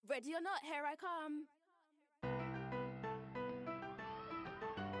Ready or not, here I come.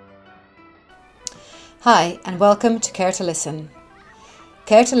 Hi, and welcome to Care to Listen.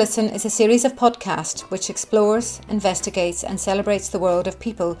 Care to Listen is a series of podcasts which explores, investigates, and celebrates the world of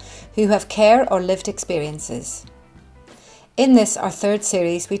people who have care or lived experiences. In this, our third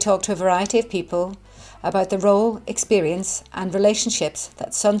series, we talk to a variety of people about the role, experience, and relationships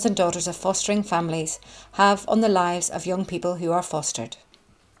that sons and daughters of fostering families have on the lives of young people who are fostered.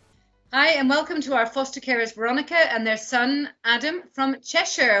 Hi, and welcome to our foster carers Veronica and their son Adam from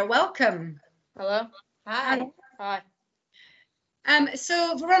Cheshire. Welcome. Hello. Hi. Hi.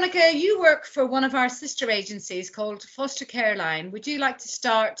 So Veronica, you work for one of our sister agencies called Foster Care Line. Would you like to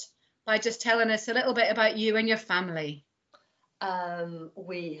start by just telling us a little bit about you and your family?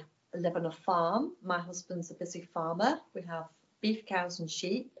 We live on a farm. My husband's a busy farmer. We have beef cows and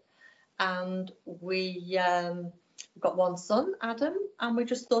sheep, and we got one son, Adam, and we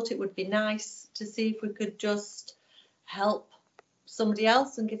just thought it would be nice to see if we could just help somebody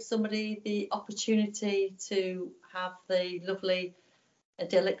else and give somebody the opportunity to have the lovely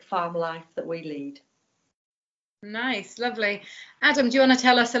idyllic farm life that we lead. Nice, lovely. Adam, do you want to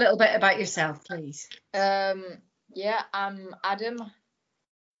tell us a little bit about yourself, please? Yeah, I'm Adam.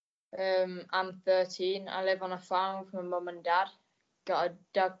 I'm 13. I live on a farm with my mum and dad. Got a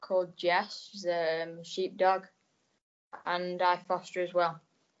dog called Jess. She's a sheepdog, and I foster as well.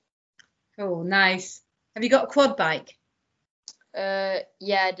 Oh, nice. Have you got a quad bike? Yeah,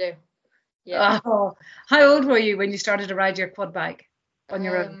 I do. Yeah. Oh, how old were you when you started to ride your quad bike on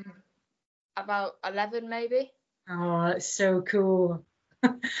your own? About 11 maybe. Oh, that's so cool.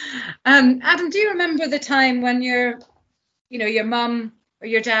 Adam, do you remember the time when your mum or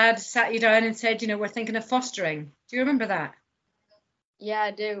your dad sat you down and said, we're thinking of fostering? Do you remember that? Yeah,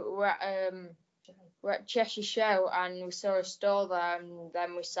 I do. We're at Cheshire Show and we saw a stall there, and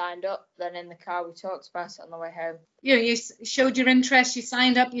then we signed up. Then in the car we talked about it on the way home. You showed your interest, you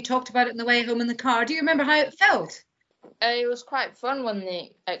signed up, you talked about it on the way home in the car. Do you remember how it felt? It was quite fun when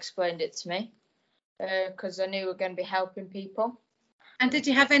they explained it to me, because I knew we were going to be helping people. And did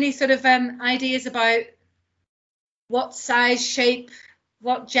you have any sort of ideas about what size, shape,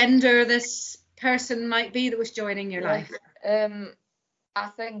 what gender this person might be that was joining your life? I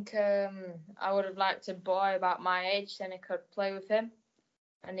think I would have liked a boy about my age, then I could play with him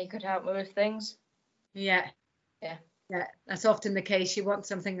and he could help me with things. Yeah, that's often the case. You want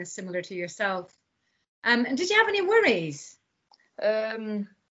something that's similar to yourself. And did you have any worries?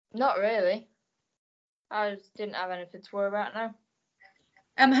 Not really. I just didn't have anything to worry about now.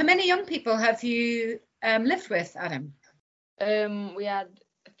 How many young people have you lived with, Adam? We had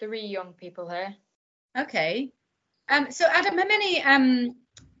 3 young people here. Okay. So Adam, how many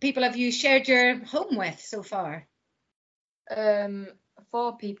people have you shared your home with so far?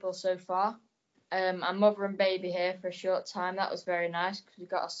 4 people so far. A mother and baby here for a short time. That was very nice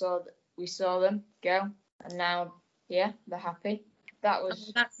because we saw them go, and now they're happy. That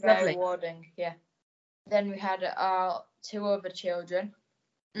was very rewarding. Yeah. Then we had our 2 other children.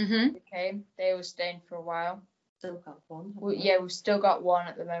 Mm-hmm. Who came. They were staying for a while. Still got one. We've still got one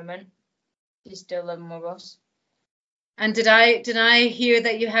at the moment. She's still living with us. And did I hear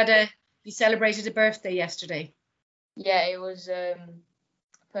that you celebrated a birthday yesterday? Yeah, it was a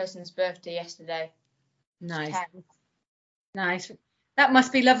person's birthday yesterday. Nice. Nice. That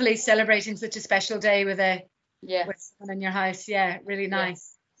must be lovely, celebrating such a special day with someone in your house. Yeah, really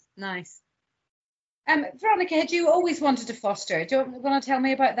nice. Yeah. Nice. Veronica, had you always wanted to foster? Do you want to tell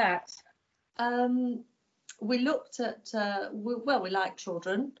me about that? We looked at, we like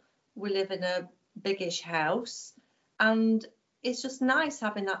children. We live in a biggish house, and it's just nice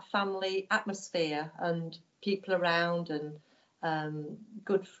having that family atmosphere and people around, and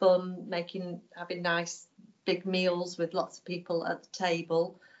good fun, having nice big meals with lots of people at the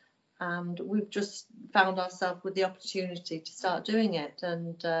table. And we've just found ourselves with the opportunity to start doing it.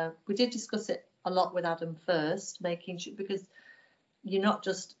 And we did discuss it a lot with Adam first, making sure, because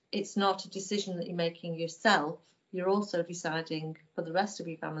it's not a decision that you're making yourself. You're also deciding for the rest of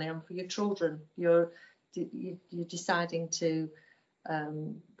your family and for your children. You're deciding to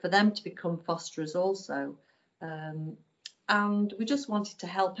for them to become fosterers also. And we just wanted to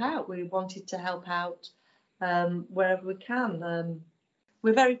help out. We wanted to help out wherever we can.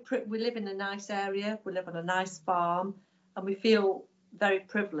 We live in a nice area. We live on a nice farm, and we feel very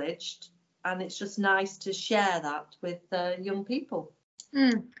privileged. And it's just nice to share that with young people.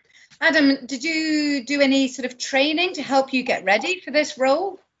 Adam, did you do any sort of training to help you get ready for this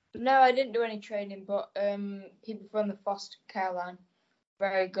role? No, I didn't do any training, but people from the foster care line,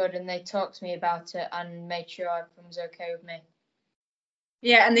 very good, and they talked to me about it and made sure everything was okay with me.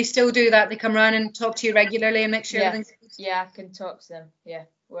 Yeah, and they still do that. They come around and talk to you regularly and make sure everything's good. Yeah, I can talk to them. Yeah,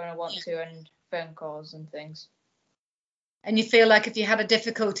 when I want to, and phone calls and things. And you feel like if you had a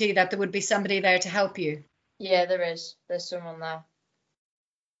difficulty that there would be somebody there to help you? Yeah, there is. There's someone there.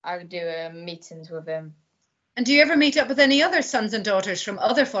 I do meetings with him. And do you ever meet up with any other sons and daughters from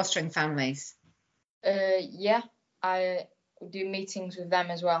other fostering families? Yeah, I do meetings with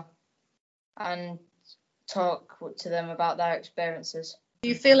them as well, and talk to them about their experiences. Do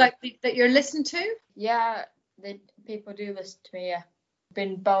you feel like that you're listened to? Yeah, people do listen to me. Yeah,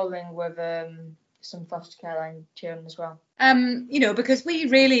 been bowling with some foster care children as well. Because we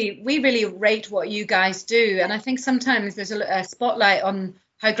really rate what you guys do, and I think sometimes there's a spotlight on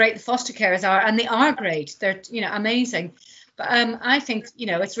how great the foster carers are, and they are great. They're amazing. But I think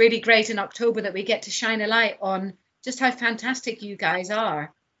it's really great in October that we get to shine a light on just how fantastic you guys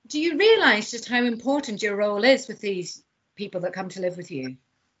are. Do you realise just how important your role is with these people that come to live with you?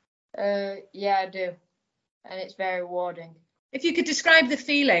 Yeah, I do, and it's very rewarding. If you could describe the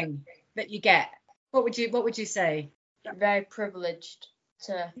feeling that you get, what would you say? Very privileged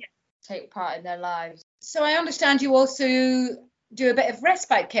to take part in their lives. So I understand you also do a bit of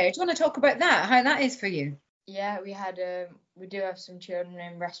respite care. Do you want to talk about that? How that is for you? Yeah, we do have some children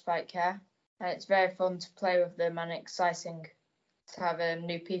in respite care, and it's very fun to play with them and exciting to have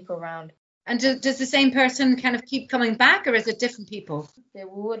new people around. And does the same person kind of keep coming back, or is it different people? Yeah,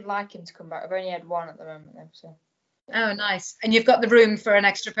 we would like him to come back. I've only had one at the moment, though. So. Oh, nice. And you've got the room for an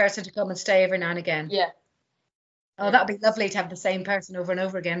extra person to come and stay every now and again? Yeah. Oh, that'd be lovely to have the same person over and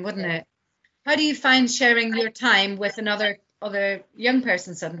over again, wouldn't it? How do you find sharing your time with another young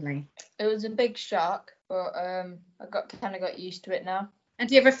person suddenly? It was a big shock, but I kind of got used to it now. And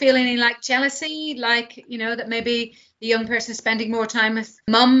do you ever feel any jealousy, that maybe the young person is spending more time with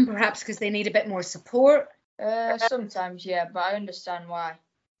mum, perhaps because they need a bit more support? Sometimes, yeah, but I understand why.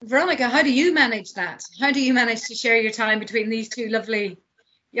 Veronica, how do you manage that? How do you manage to share your time between these two lovely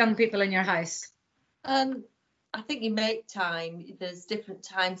young people in your house? I think you make time. There's different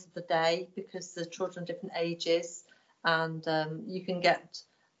times of the day because the children are different ages, and you can get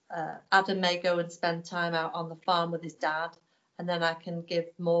Adam may go and spend time out on the farm with his dad, and then I can give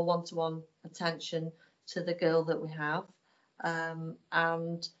more one-to-one attention to the girl that we have.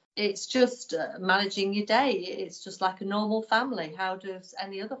 And it's just managing your day. It's just like a normal family. How does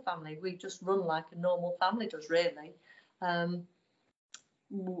any other family? We just run like a normal family does, really.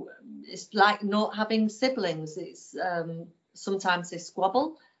 It's like not having siblings. It's sometimes they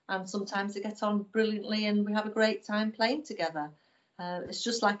squabble and sometimes they get on brilliantly and we have a great time playing together. It's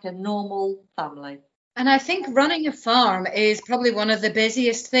just like a normal family. And I think running a farm is probably one of the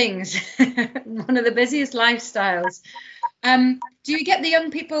busiest things, one of the busiest lifestyles. Do you get the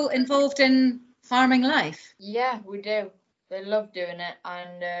young people involved in farming life? Yeah, we do. They love doing it,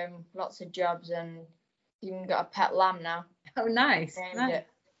 and lots of jobs, and even got a pet lamb now. Oh, nice.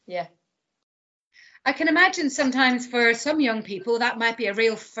 Yeah. I can imagine sometimes for some young people that might be a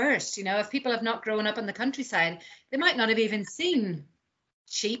real first. If people have not grown up in the countryside, they might not have even seen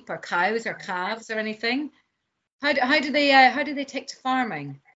sheep or cows or calves or anything. How do they take to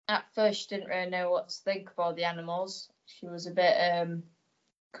farming? At first, she didn't really know what to think of all the animals. She was a bit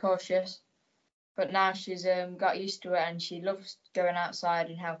cautious, but now she's got used to it and she loves going outside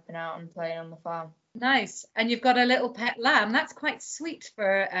and helping out and playing on the farm. Nice. And you've got a little pet lamb. That's quite sweet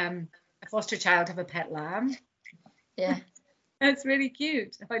for a foster child to have a pet lamb. Yeah. That's really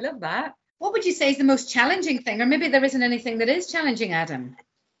cute. I love that. What would you say is the most challenging thing? Or maybe there isn't anything that is challenging, Adam?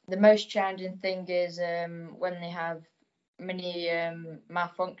 The most challenging thing is when they have many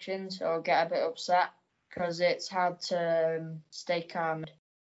malfunctions or get a bit upset, because it's hard to stay calm.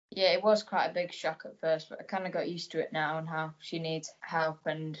 Yeah, it was quite a big shock at first, but I kind of got used to it now and how she needs help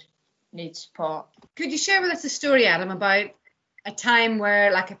and needs support. Could you share with us a story, Adam, about a time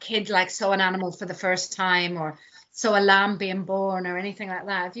where a kid saw an animal for the first time or saw a lamb being born or anything like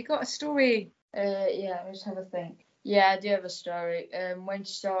that? Have you got a story? Yeah, let's have a think. Yeah, I do have a story. When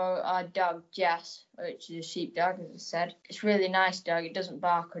she saw our dog, Jess, which is a sheepdog, as I said, it's a really nice dog. It doesn't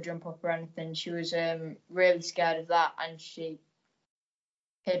bark or jump up or anything. She was really scared of that and she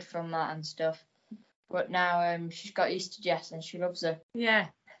hid from that and stuff. But now she's got used to Jess and she loves her. Yeah.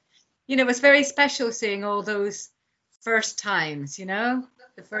 It's very special seeing all those first times, the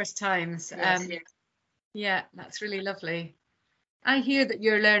first times. Yes. Yeah, that's really lovely. I hear that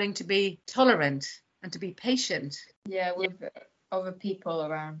you're learning to be tolerant and to be patient. Yeah, with other people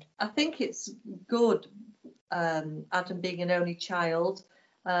around. I think it's good, Adam being an only child.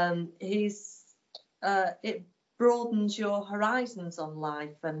 It broadens your horizons on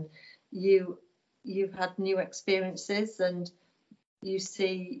life, and you've had new experiences, and you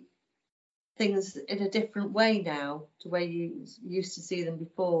see things in a different way now to where you used to see them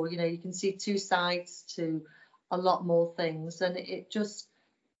before. You know, you can see two sides to a lot more things, and it just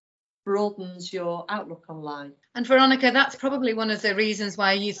broadens your outlook on life. And Veronica, that's probably one of the reasons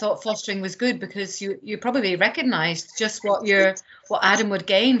why you thought fostering was good, because you probably recognised just what Adam would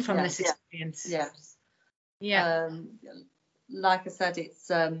gain from this experience. Yes. Yeah. Like I said, it's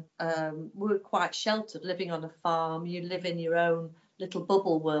we're quite sheltered, living on a farm. You live in your own little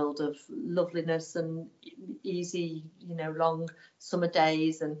bubble world of loveliness and easy, you know, long summer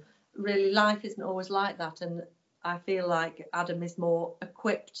days, and really life isn't always like that. And I feel like Adam is more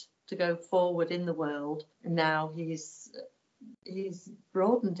equipped to go forward in the world. And now he's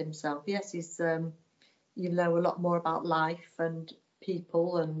broadened himself. Yes, he's you know, a lot more about life and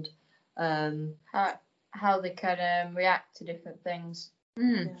people and how they can react to different things.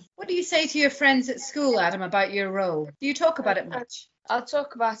 Yeah. What do you say to your friends at school, Adam, about your role? Do you talk about it much? I'll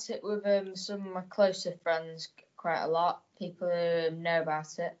talk about it with some of my closer friends quite a lot. People who know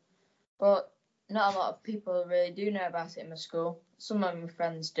about it, but not a lot of people really do know about it in my school. Some of my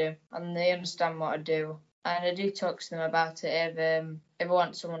friends do, and they understand what I do. And I do talk to them about it if I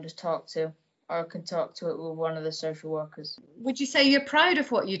want someone to talk to, or I can talk to it with one of the social workers. Would you say you're proud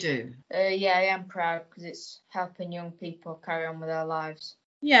of what you do? Yeah, I am proud, because it's helping young people carry on with their lives.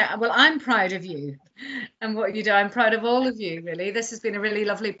 Yeah, well, I'm proud of you and what you do. I'm proud of all of you, really. This has been a really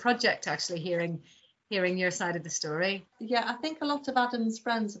lovely project, actually, hearing your side of the story. Yeah, I think a lot of Adam's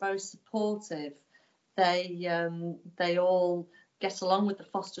friends are very supportive. They all get along with the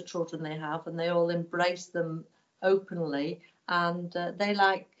foster children they have, and they all embrace them openly, and they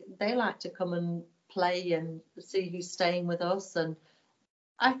like to come and play and see who's staying with us. And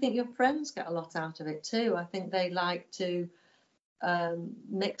I think your friends get a lot out of it too. I think they like to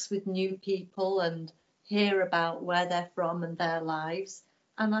mix with new people and hear about where they're from and their lives.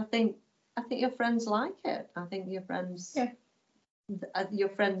 And I think your friends like it. I think your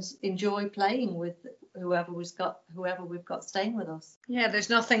friends enjoy playing with whoever we've got staying with us. Yeah, there's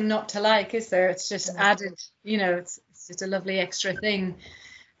nothing not to like, is there? It's just added, you know, it's just a lovely extra thing.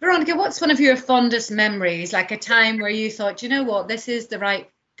 Veronica, what's one of your fondest memories, like a time where you thought, you know what, this is the right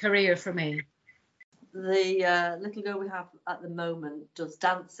career for me? The little girl we have at the moment does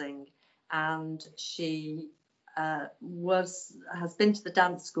dancing, and she has been to the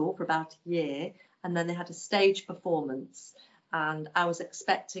dance school for about a year, and then they had a stage performance, and I was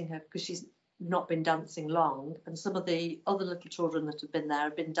expecting her, because she's not been dancing long, and some of the other little children that have been there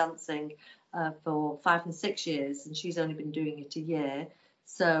have been dancing for 5 and 6 years, and she's only been doing it a year.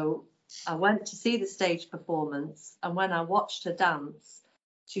 So I went to see the stage performance, and when I watched her dance,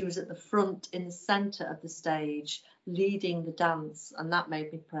 she was at the front in the centre of the stage leading the dance, and that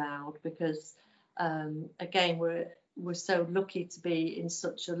made me proud, because again, we're so lucky to be in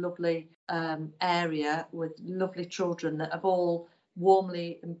such a lovely area with lovely children that have all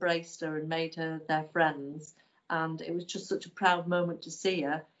warmly embraced her and made her their friends. And it was just such a proud moment to see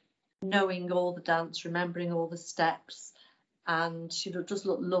her, knowing all the dance, remembering all the steps, and she just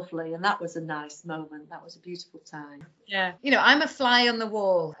looked lovely. And that was a nice moment. That was a beautiful time. Yeah. You know, I'm a fly on the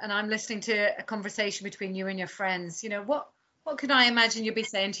wall, and I'm listening to a conversation between you and your friends. You know, what could I imagine you'd be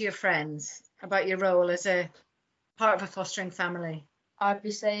saying to your friends about your role as a part of a fostering family? I'd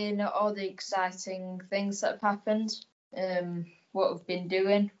be saying all the exciting things that have happened, what we've been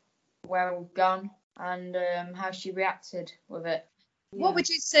doing, where we've gone, and how she reacted with it. Yeah. What would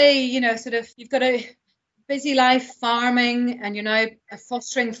you say, you know, sort of, you've got a busy life farming, and you're now a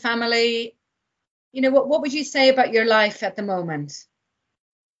fostering family. You know, what would you say about your life at the moment?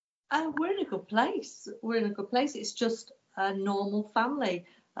 We're in a good place. It's just a normal family.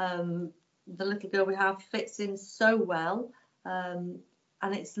 The little girl we have fits in so well, and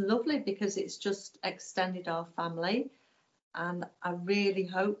it's lovely because it's just extended our family. And I really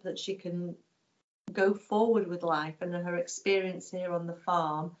hope that she can go forward with life, and her experience here on the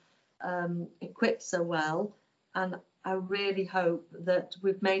farm equips her well. And I really hope that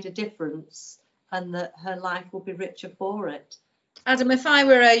we've made a difference and that her life will be richer for it. Adam, if I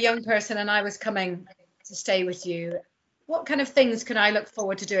were a young person and I was coming to stay with you, what kind of things can I look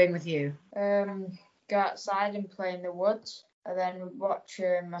forward to doing with you? Go outside and play in the woods, and then watch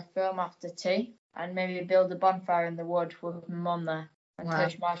a film after tea, and maybe build a bonfire in the wood with my mum there, and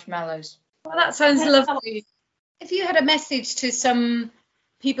toast marshmallows. Well, that sounds lovely. If you had a message to some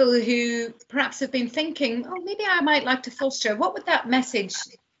people who perhaps have been thinking, oh, maybe I might like to foster, what would that message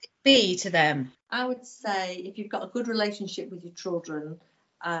be to them? I would say if you've got a good relationship with your children,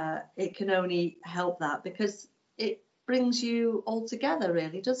 it can only help that, because it brings you all together,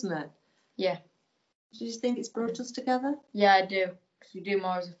 really, doesn't it? Yeah. Do you think it's brought us together? Yeah, I do. because we do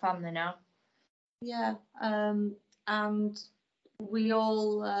more as a family now. Yeah, and we're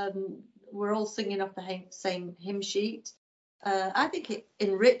all singing off the same hymn sheet. I think it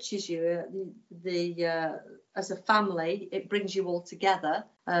enriches you. As a family, it brings you all together,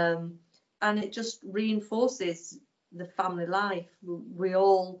 and it just reinforces the family life.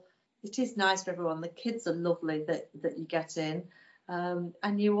 It is nice for everyone. The kids are lovely that you get in,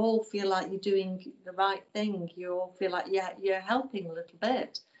 and you all feel like you're doing the right thing. You all feel like you're helping a little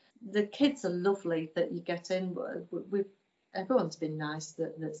bit. The kids are lovely that you get in. Everyone's been nice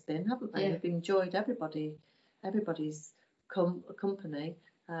that's been, haven't they? Yeah. We've enjoyed everybody's company.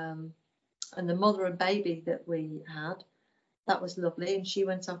 And the mother and baby that we had, that was lovely. And she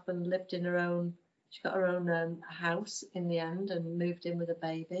went off and lived in she got her own house in the end and moved in with a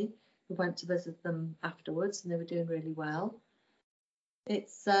baby. We went to visit them afterwards and they were doing really well.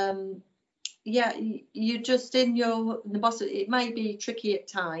 It's, you're just in the bottom. It may be tricky at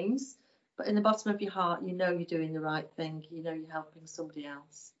times, but in the bottom of your heart, you know you're doing the right thing. You know you're helping somebody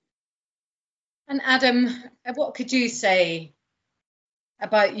else. And Adam, what could you say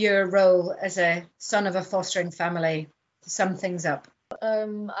about your role as a son of a fostering family to sum things up?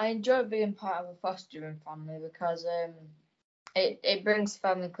 I enjoy being part of a fostering family because it brings the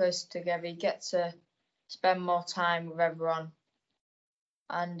family closer together. You get to spend more time with everyone,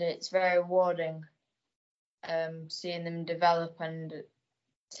 and it's very rewarding seeing them develop and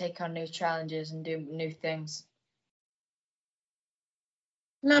take on new challenges and do new things.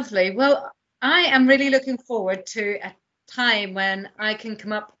 Lovely. Well, I am really looking forward to a time when I can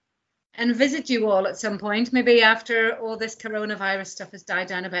come up and visit you all at some point, maybe after all this coronavirus stuff has died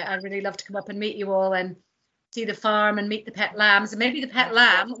down a bit. I'd really love to come up and meet you all and see the farm and meet the pet lambs, and maybe the pet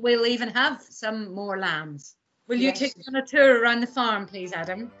lamb will even have some more lambs. Will you take us on a tour around the farm, please,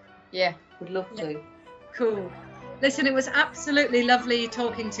 Adam? Yeah, would love to. Cool. Listen, it was absolutely lovely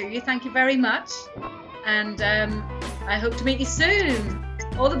talking to you. Thank you very much, and I hope to meet you soon.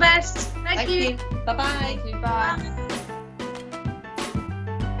 All the best. Thank you. Bye-bye. Thank you. Bye.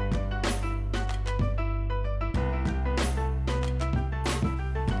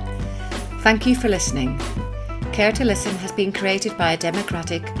 Thank you for listening. Care to Listen has been created by a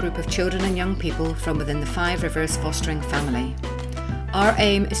democratic group of children and young people from within the Five Rivers fostering family. Our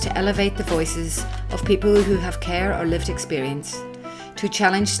aim is to elevate the voices of people who have care or lived experience, to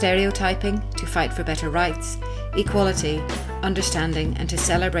challenge stereotyping, to fight for better rights, equality, understanding, and to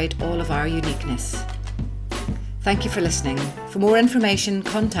celebrate all of our uniqueness. Thank you for listening. For more information,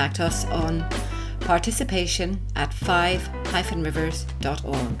 contact us on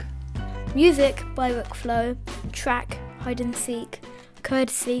participation@5-rivers.org. Music by Rick Flow, track Hide and Seek,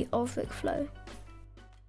 courtesy of Rick Flow.